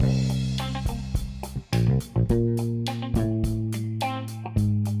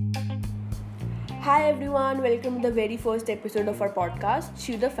everyone, welcome to the very first episode of our podcast,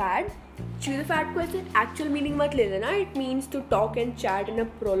 Chew the Fat. Chew the Fat को ऐसे actual meaning मत ले लेना. It means to talk and chat in a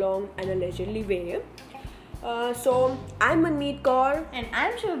prolonged and a leisurely way. So I'm Manmeet Kaur and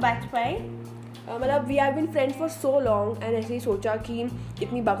I'm Shiv Bajpai. मतलब we have been friends for so long and ऐसे ही सोचा कि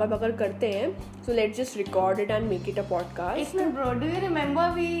इतनी बकर करते हैं, so let's just record it and make it a podcast. Listen bro, do you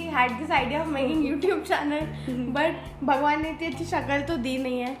remember we had this idea of making YouTube channel, but भगवान ने इतनी अच्छी शक्ल तो दी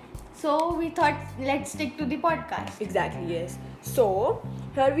नहीं है, so we thought let's stick to the podcast. Exactly, yes. So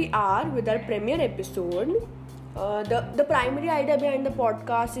here we are with our premiere episode. The primary idea behind the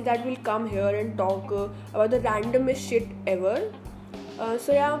podcast is that we'll come here and talk about the randomest shit ever.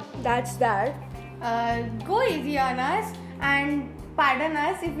 So yeah, that's that. Go easy on us and pardon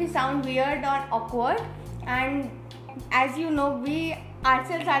us if we sound weird or awkward, and as you know, we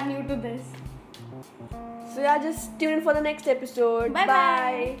ourselves are new to this. So yeah, just tune in for the next episode.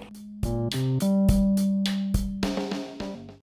 Bye.